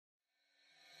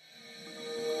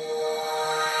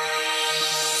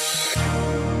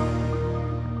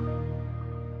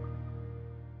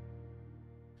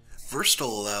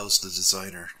Versatile allows the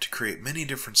designer to create many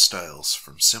different styles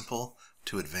from simple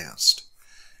to advanced.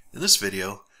 In this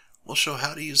video, we'll show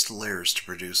how to use the layers to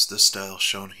produce this style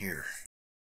shown here.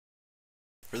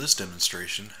 For this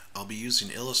demonstration, I'll be using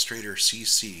Illustrator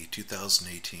CC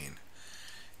 2018.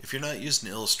 If you're not using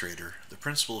Illustrator, the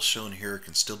principles shown here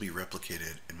can still be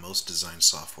replicated in most design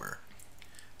software.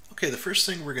 Okay, the first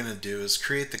thing we're going to do is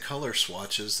create the color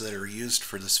swatches that are used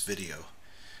for this video.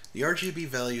 The RGB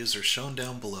values are shown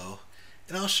down below,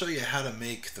 and I'll show you how to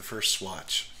make the first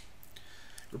swatch.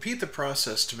 Repeat the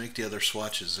process to make the other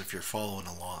swatches if you're following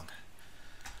along.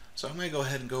 So I'm going to go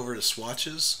ahead and go over to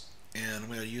Swatches, and I'm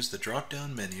going to use the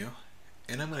drop-down menu,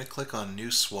 and I'm going to click on New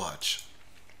Swatch.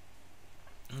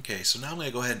 Okay, so now I'm going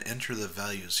to go ahead and enter the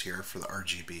values here for the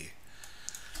RGB.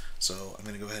 So I'm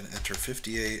going to go ahead and enter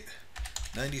 58,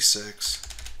 96,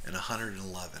 and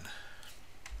 111.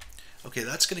 Okay,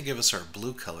 that's going to give us our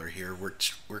blue color here,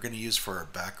 which we're going to use for our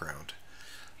background.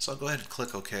 So I'll go ahead and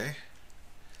click OK.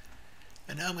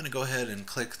 And now I'm going to go ahead and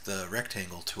click the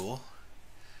rectangle tool.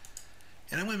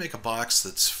 And I'm going to make a box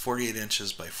that's 48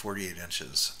 inches by 48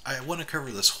 inches. I want to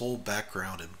cover this whole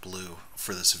background in blue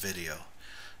for this video.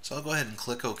 So I'll go ahead and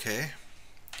click OK.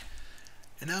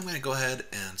 And now I'm going to go ahead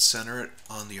and center it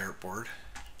on the artboard.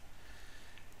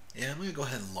 And I'm going to go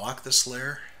ahead and lock this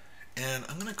layer. And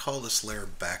I'm going to call this layer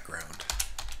background.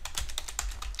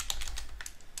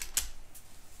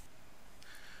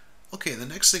 Okay, the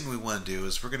next thing we want to do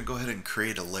is we're going to go ahead and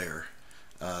create a layer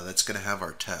that's going to have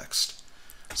our text.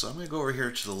 So I'm going to go over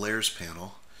here to the layers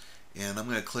panel, and I'm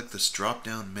going to click this drop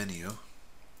down menu,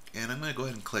 and I'm going to go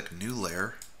ahead and click new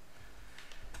layer,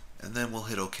 and then we'll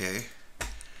hit OK.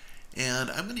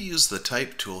 And I'm going to use the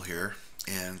type tool here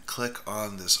and click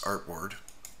on this artboard.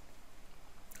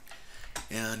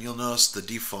 And you'll notice the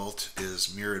default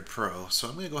is Mirrored Pro, so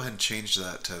I'm going to go ahead and change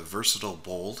that to Versatile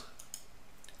Bold.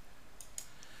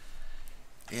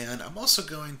 And I'm also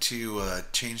going to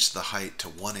change the height to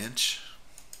 1 inch.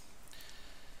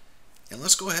 And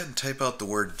let's go ahead and type out the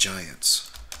word giants.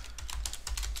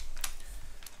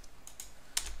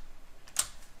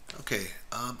 Okay,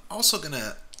 I'm also going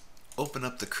to open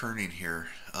up the kerning here.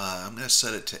 I'm going to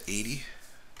set it to 80.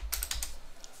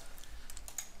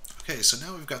 Okay, so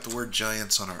now we've got the word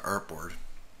giants on our artboard.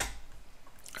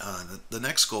 The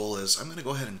next goal is I'm going to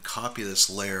go ahead and copy this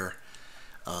layer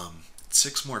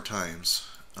 6 more times.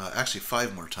 Actually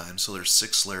 5 more times, so there's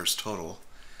 6 layers total.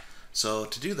 So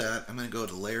to do that, I'm going to go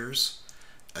to Layers,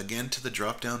 again to the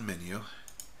drop down menu,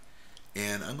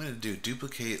 and I'm going to do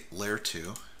Duplicate Layer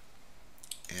 2,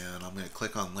 and I'm going to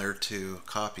click on Layer 2,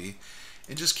 Copy,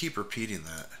 and just keep repeating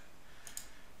that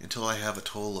until I have a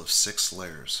total of 6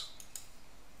 layers.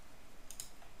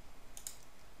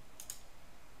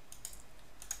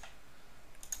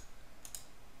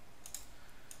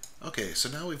 Okay, so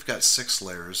now we've got 6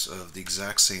 layers of the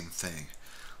exact same thing.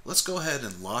 Let's go ahead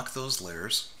and lock those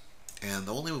layers, and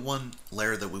the only one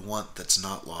layer that we want that's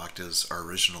not locked is our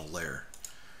original layer.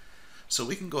 So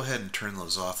we can go ahead and turn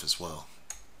those off as well.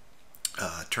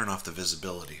 Turn off the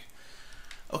visibility.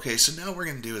 Okay, so now what we're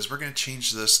going to do is we're going to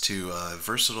change this to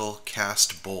Versatile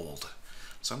Cast Bold.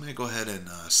 So I'm going to go ahead and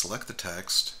select the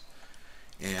text,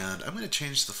 and I'm going to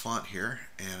change the font here,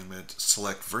 and I'm going to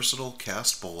select Versatile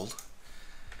Cast Bold.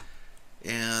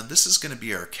 And this is going to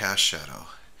be our cast shadow.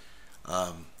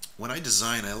 When I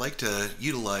design, I like to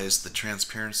utilize the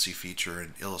transparency feature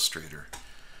in Illustrator.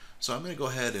 So I'm going to go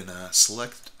ahead and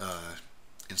select,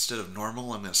 instead of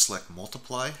normal, I'm going to select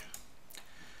multiply.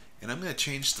 And I'm going to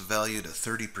change the value to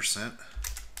 30%.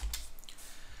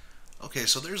 Okay,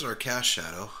 so there's our cast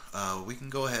shadow. We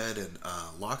can go ahead and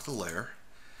lock the layer.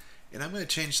 And I'm going to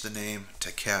change the name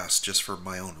to cast just for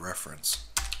my own reference.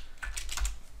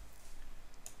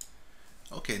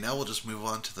 Okay, now we'll just move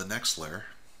on to the next layer.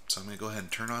 So I'm going to go ahead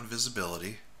and turn on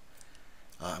visibility.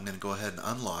 I'm going to go ahead and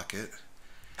unlock it.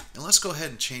 And let's go ahead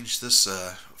and change this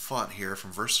font here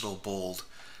from Versatile Bold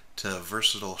to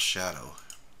Versatile Shadow.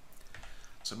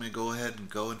 So I'm going to go ahead and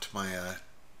go into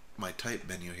my type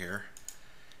menu here.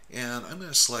 And I'm going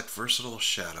to select Versatile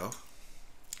Shadow.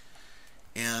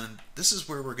 And this is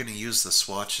where we're going to use the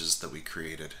swatches that we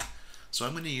created. So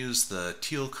I'm going to use the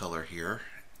teal color here.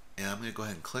 And I'm going to go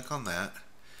ahead and click on that.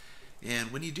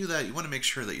 And when you do that, you want to make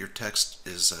sure that your text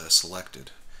is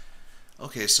selected.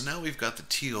 Okay, so now we've got the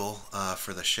teal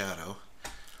for the shadow.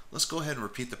 Let's go ahead and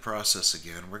repeat the process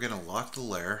again. We're going to lock the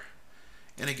layer.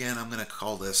 And again, I'm going to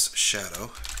call this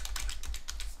shadow.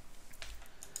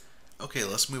 Okay,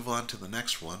 let's move on to the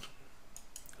next one.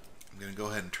 I'm going to go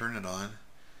ahead and turn it on.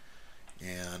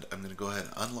 And I'm going to go ahead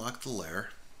and unlock the layer.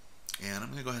 And I'm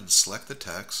going to go ahead and select the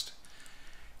text.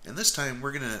 And this time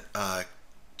we're going to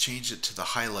change it to the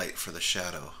highlight for the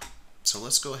shadow. So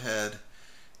let's go ahead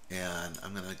and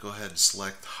I'm going to go ahead and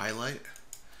select highlight.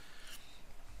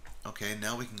 Okay,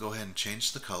 now we can go ahead and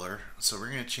change the color. So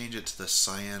we're going to change it to the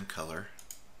cyan color.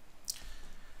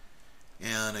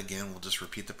 And again, we'll just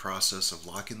repeat the process of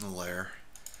locking the layer.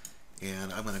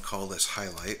 And I'm going to call this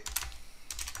highlight.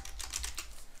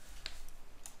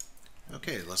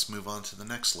 Okay, let's move on to the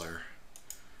next layer.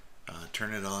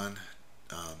 Turn it on,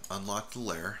 unlock the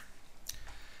layer.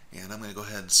 And I'm going to go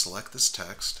ahead and select this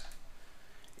text.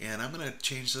 And I'm going to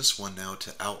change this one now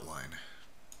to outline.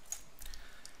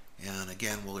 And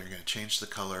again, we're going to change the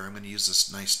color. I'm going to use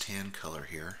this nice tan color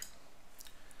here.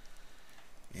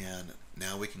 And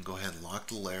now we can go ahead and lock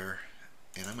the layer.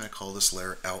 And I'm going to call this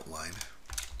layer outline.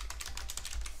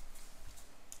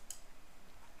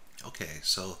 Okay,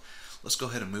 so let's go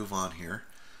ahead and move on here.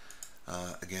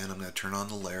 Again, I'm going to turn on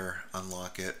the layer,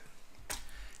 unlock it.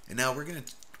 And now we're going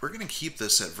to keep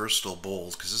this at versatile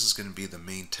bold because this is going to be the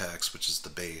main text, which is the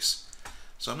base.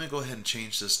 So I'm going to go ahead and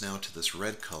change this now to this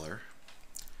red color.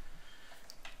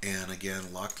 And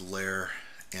again, lock the layer,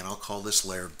 and I'll call this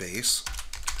layer base.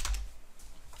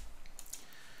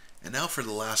 And now for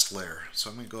the last layer. So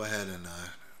I'm going to go ahead and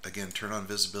again turn on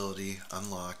visibility,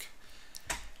 unlock,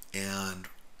 and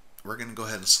we're going to go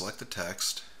ahead and select the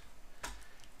text.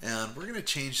 And we're going to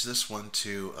change this one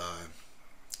to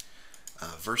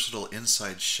versatile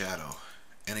inside shadow.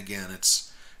 And again,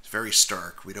 it's very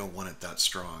stark. We don't want it that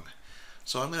strong.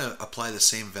 So I'm going to apply the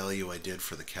same value I did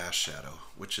for the cast shadow,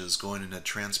 which is going into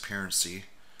transparency.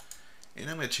 And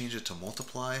I'm going to change it to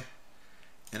multiply.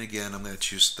 And again, I'm going to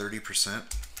choose 30%.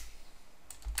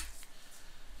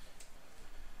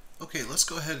 Okay, let's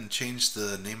go ahead and change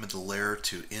the name of the layer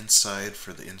to inside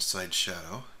for the inside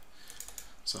shadow.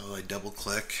 So I double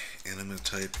click and I'm going to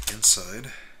type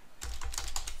inside.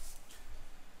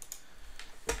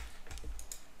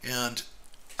 And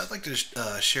I'd like to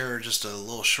share just a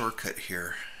little shortcut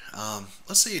here.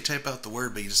 Let's say you type out the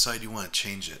word but you decide you want to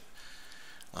change it.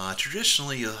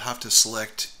 Traditionally you'll have to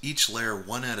select each layer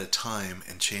one at a time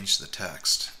and change the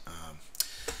text.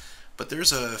 But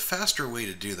there's a faster way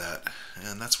to do that,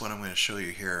 and that's what I'm going to show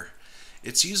you here.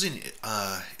 It's using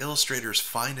Illustrator's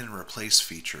Find and Replace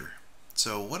feature.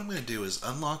 So what I'm going to do is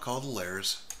unlock all the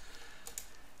layers,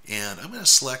 and I'm going to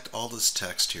select all this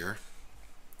text here,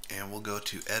 and we'll go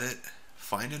to Edit,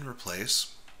 Find and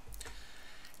Replace,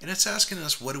 and it's asking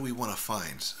us what do we want to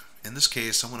find. In this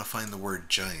case, I want to find the word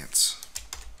giants.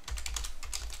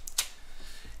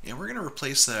 And we're going to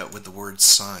replace that with the word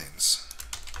signs.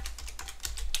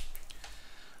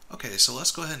 Okay, so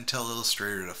let's go ahead and tell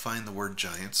Illustrator to find the word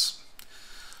giants.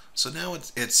 So now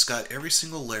it's got every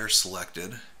single layer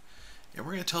selected, and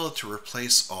we're going to tell it to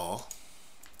replace all.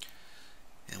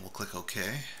 And we'll click OK,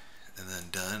 and then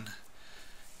done.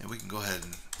 And we can go ahead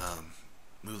and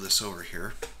move this over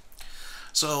here.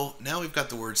 So now we've got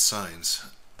the word signs.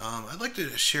 I'd like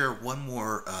to share one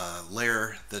more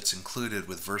layer that's included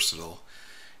with Versatile.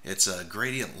 It's a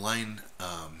gradient line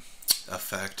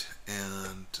effect,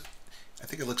 and I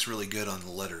think it looks really good on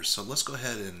the letters. So let's go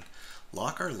ahead and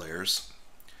lock our layers.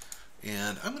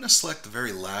 And I'm going to select the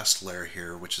very last layer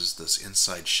here, which is this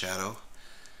inside shadow.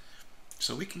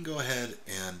 So we can go ahead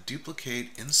and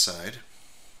duplicate inside.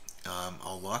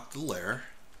 I'll lock the layer.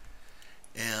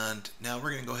 And now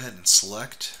we're going to go ahead and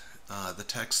select the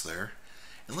text there.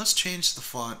 And let's change the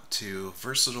font to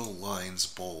Versatile Lines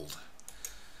Bold.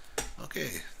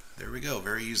 Okay, there we go.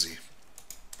 Very easy.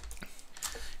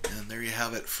 And there you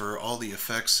have it for all the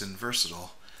effects in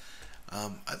Versatile.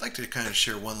 I'd like to kind of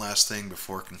share one last thing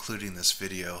before concluding this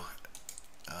video.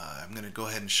 I'm going to go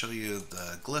ahead and show you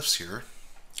the glyphs here.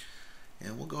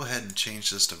 And we'll go ahead and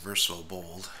change this to Versatile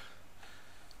Bold.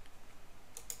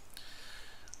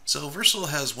 So Versatile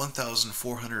has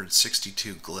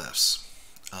 1,462 glyphs.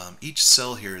 Each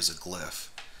cell here is a glyph.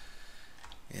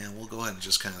 And we'll go ahead and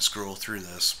just kind of scroll through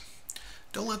this.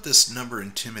 Don't let this number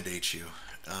intimidate you.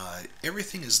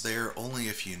 Everything is there only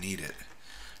if you need it.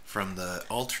 From the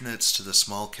alternates to the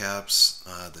small caps,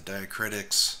 the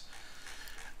diacritics.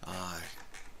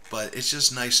 But it's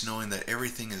just nice knowing that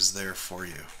everything is there for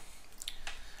you.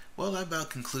 Well, that about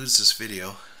concludes this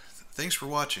video. Thanks for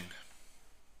watching.